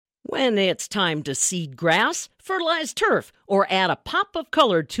When it's time to seed grass, fertilize turf, or add a pop of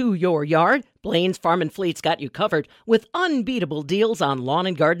color to your yard, Blaine's Farm and Fleet's got you covered with unbeatable deals on lawn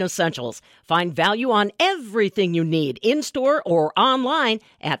and garden essentials. Find value on everything you need in-store or online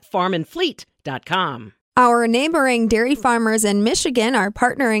at farmandfleet.com. Our neighboring dairy farmers in Michigan are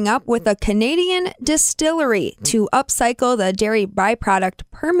partnering up with a Canadian distillery to upcycle the dairy byproduct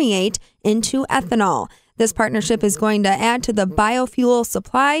permeate into ethanol. This partnership is going to add to the biofuel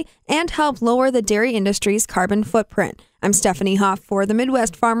supply and help lower the dairy industry's carbon footprint. I'm Stephanie Hoff for the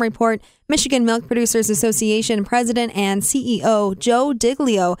Midwest Farm Report. Michigan Milk Producers Association President and CEO Joe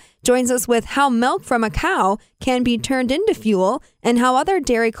Diglio joins us with how milk from a cow can be turned into fuel and how other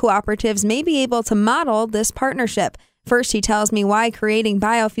dairy cooperatives may be able to model this partnership. First, he tells me why creating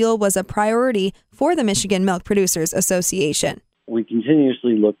biofuel was a priority for the Michigan Milk Producers Association. We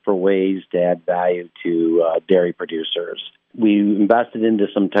continuously look for ways to add value to dairy producers. We invested into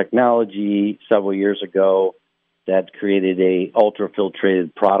some technology several years ago that created a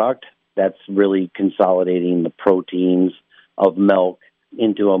ultra-filtrated product that's really consolidating the proteins of milk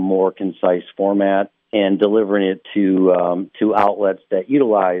into a more concise format and delivering it to outlets that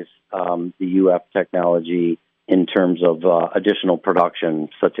utilize the UF technology in terms of additional production,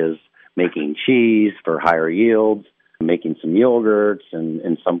 such as making cheese for higher yields, making some yogurts, and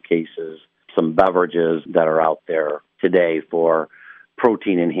in some cases, some beverages that are out there today for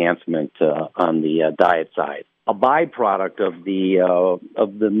protein enhancement on the diet side. A byproduct of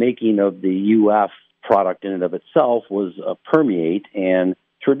the making of the UF product in and of itself was a permeate, and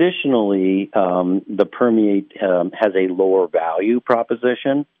traditionally the permeate has a lower value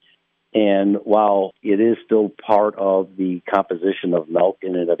proposition. And while it is still part of the composition of milk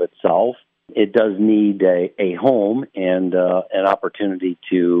in and of itself, it does need a home and an opportunity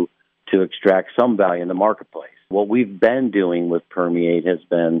to extract some value in the marketplace. What we've been doing with permeate has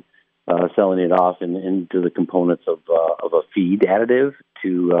been selling it off into the components of a feed additive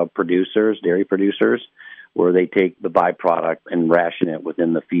to dairy producers, where they take the byproduct and ration it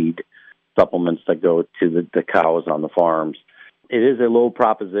within the feed supplements that go to the cows on the farms. It is a low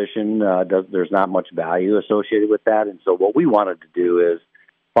proposition. There's not much value associated with that. And so what we wanted to do is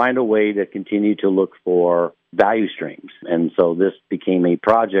find a way to continue to look for value streams. And so this became a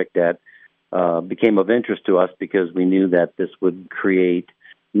project that became of interest to us because we knew that this would create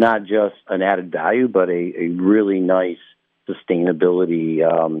not just an added value, but a really nice sustainability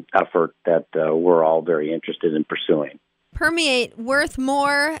effort that we're all very interested in pursuing. Permeate worth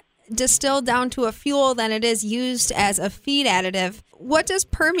more distilled down to a fuel than it is used as a feed additive. What does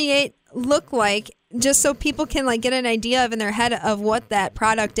permeate look like, just so people can get an idea of in their head of what that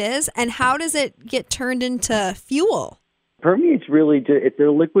product is, and how does it get turned into fuel? Permeate's really, it's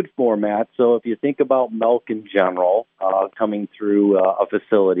a liquid format. So if you think about milk in general coming through a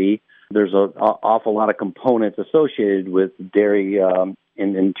facility, there's an awful lot of components associated with dairy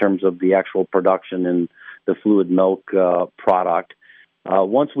in terms of the actual production and the fluid milk product.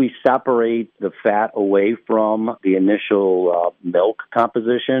 Once we separate the fat away from the initial milk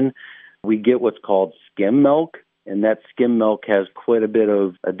composition, we get what's called skim milk, and that skim milk has quite a bit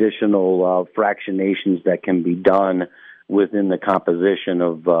of additional fractionations that can be done within the composition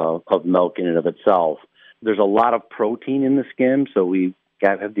of milk in and of itself. There's a lot of protein in the skim, so we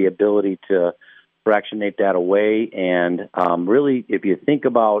have the ability to fractionate that away. And really, if you think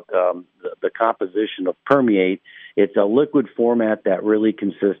about the composition of permeate, it's a liquid format that really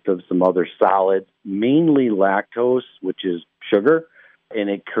consists of some other solids, mainly lactose, which is sugar, and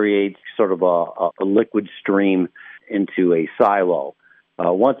it creates sort of a liquid stream into a silo.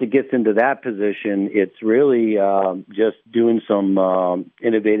 Once it gets into that position, it's really just doing some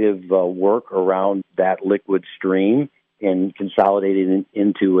innovative work around that liquid stream and consolidating it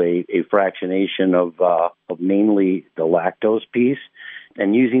into a fractionation of mainly the lactose piece,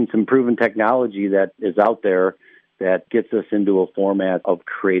 and using some proven technology that is out there that gets us into a format of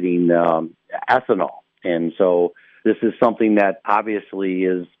creating ethanol. And so this is something that obviously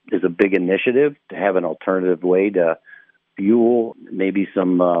is a big initiative to have an alternative way to fuel maybe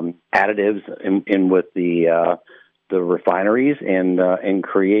some additives in with the refineries and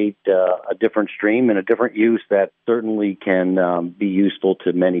create a different stream and a different use that certainly can be useful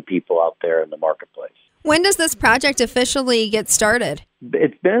to many people out there in the marketplace. When does this project officially get started?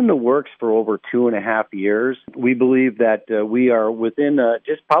 It's been in the works for over 2.5 years. We believe that we are within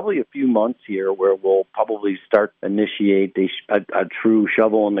just probably a few months here where we'll probably initiate a true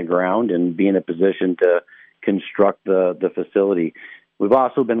shovel in the ground and be in a position to construct the facility. We've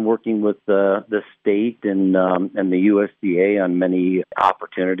also been working with the state and the USDA on many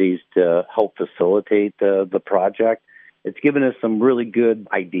opportunities to help facilitate the project. it's given us some really good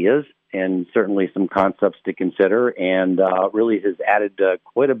ideas and certainly some concepts to consider, and really has added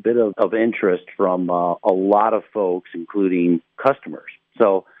quite a bit of interest from a lot of folks, including customers.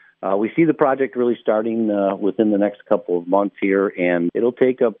 So we see the project really starting within the next couple of months here, and it'll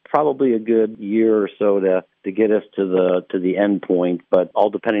take probably a good year or so to get us to the end point, but all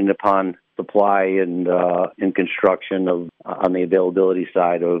depending upon supply and construction on the availability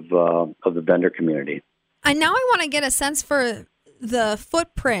side of the vendor community. And now I want to get a sense for the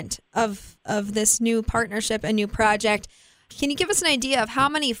footprint of this new partnership and new project. Can you give us an idea of how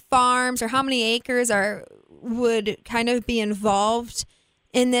many farms or how many acres would kind of be involved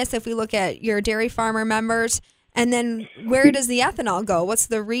in this if we look at your dairy farmer members? And then where does the ethanol go? What's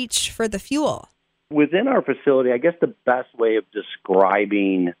the reach for the fuel? Within our facility, I guess the best way of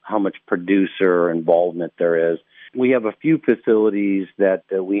describing how much producer involvement there is, we have a few facilities that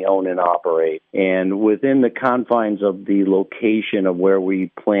we own and operate, and within the confines of the location of where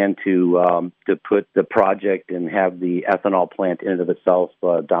we plan to put the project and have the ethanol plant in and of itself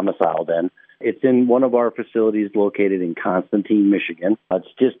domiciled in, it's in one of our facilities located in Constantine, Michigan. It's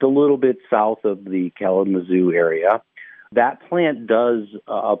just a little bit south of the Kalamazoo area. That plant does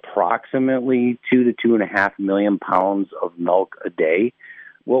approximately 2 to 2.5 million pounds of milk a day.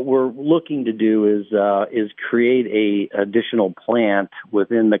 What we're looking to do is create a additional plant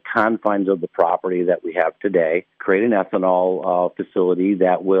within the confines of the property that we have today, create an ethanol facility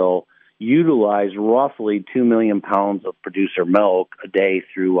that will utilize roughly 2 million pounds of producer milk a day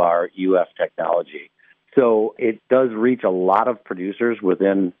through our UF technology. So it does reach a lot of producers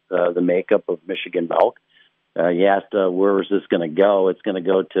within the makeup of Michigan milk. You asked where is this going to go? It's going to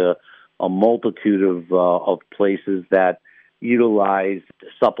go to a multitude of places that utilize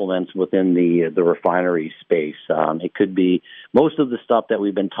supplements within the refinery space. It could be most of the stuff that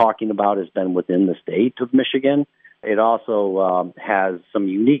we've been talking about has been within the state of Michigan. It also has some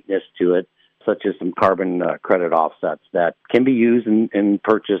uniqueness to it, such as some carbon credit offsets that can be used and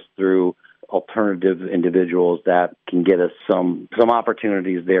purchased through alternative individuals that can get us some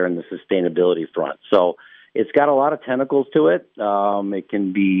opportunities there in the sustainability front. So it's got a lot of tentacles to it. It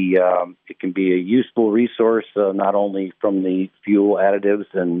can be a useful resource, not only from the fuel additives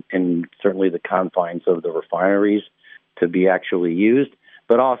and certainly the confines of the refineries to be actually used,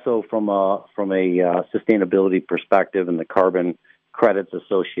 but also from a sustainability perspective and the carbon credits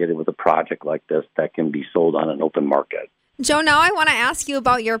associated with a project like this that can be sold on an open market. Joe, now I want to ask you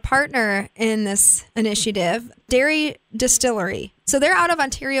about your partner in this initiative, Dairy Distillery. So they're out of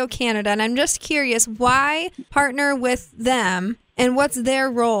Ontario, Canada, and I'm just curious, why partner with them, and what's their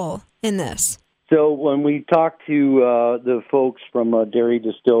role in this? So when we talked to the folks from Dairy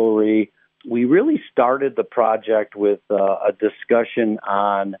Distillery, we really started the project with a discussion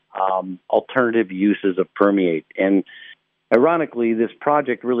on alternative uses of permeate. And ironically, this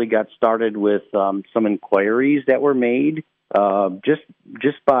project really got started with some inquiries that were made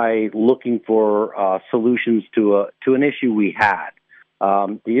just by looking for solutions to an issue we had.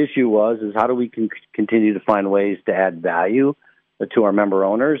 The issue is how do we continue to find ways to add value to our member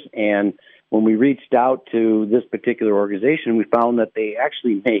owners? And when we reached out to this particular organization, we found that they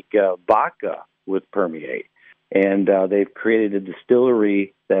actually make vodka with permeate. And they've created a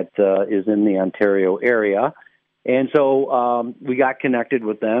distillery that is in the Ontario area. And so we got connected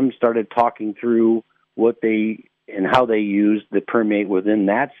with them, started talking through what they and how they use the permeate within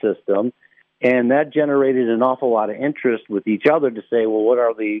that system. And that generated an awful lot of interest with each other to say, well, what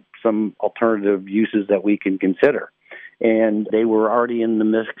are some alternative uses that we can consider? And they were already in the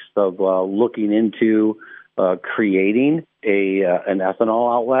midst of looking into creating an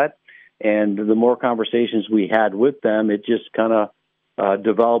ethanol outlet. And the more conversations we had with them, it just kind of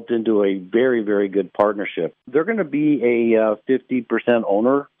developed into a very, very good partnership. They're going to be a 50%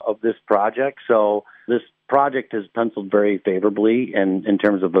 owner of this project. So this project has penciled very favorably in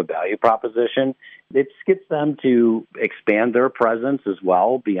terms of a value proposition. It gets them to expand their presence as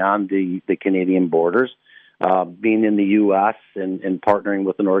well beyond the Canadian borders. Being in the U.S. and partnering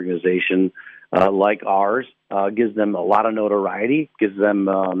with an organization like ours gives them a lot of notoriety, gives them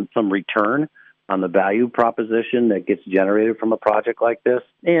some return on the value proposition that gets generated from a project like this.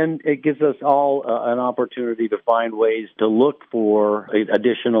 And it gives us all an opportunity to find ways to look for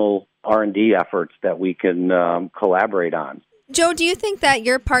additional R&D efforts that we can collaborate on. Joe, do you think that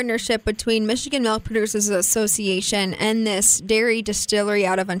your partnership between Michigan Milk Producers Association and this dairy distillery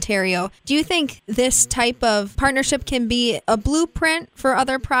out of Ontario, do you think this type of partnership can be a blueprint for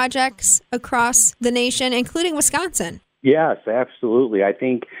other projects across the nation, including Wisconsin? Yes, absolutely. I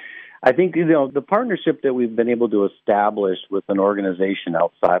think the partnership that we've been able to establish with an organization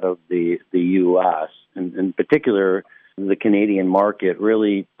outside of the U.S., and in particular the Canadian market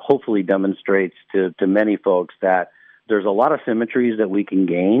really hopefully demonstrates to many folks that there's a lot of symmetries that we can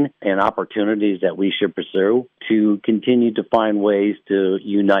gain and opportunities that we should pursue to continue to find ways to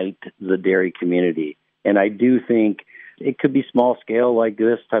unite the dairy community. And I do think it could be small scale like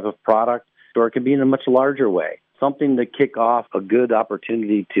this type of product, or it could be in a much larger way. Something to kick off a good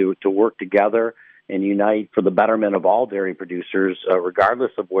opportunity to work together and unite for the betterment of all dairy producers,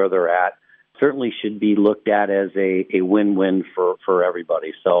 regardless of where they're at, certainly should be looked at as a win-win for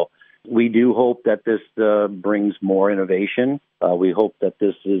everybody. So we do hope that this brings more innovation. We hope that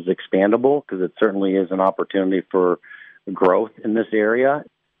this is expandable because it certainly is an opportunity for growth in this area.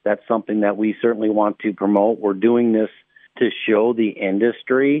 That's something that we certainly want to promote. We're doing this to show the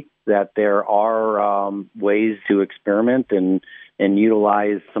industry that there are ways to experiment and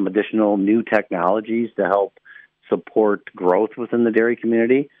utilize some additional new technologies to help support growth within the dairy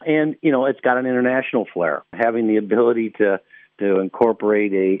community. And, it's got an international flair. Having the ability to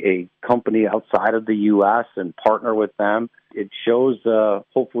incorporate a company outside of the U.S. and partner with them, it shows,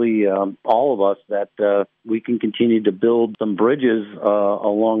 hopefully, all of us that we can continue to build some bridges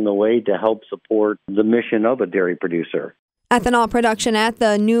along the way to help support the mission of a dairy producer. Ethanol production at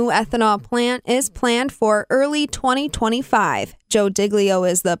the new ethanol plant is planned for early 2025. Joe Diglio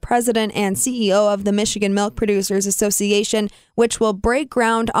is the president and CEO of the Michigan Milk Producers Association, which will break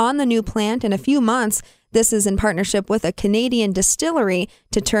ground on the new plant in a few months. This is in partnership with a Canadian distillery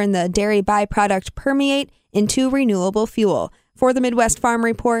to turn the dairy byproduct permeate into renewable fuel. For the Midwest Farm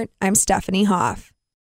Report, I'm Stephanie Hoff.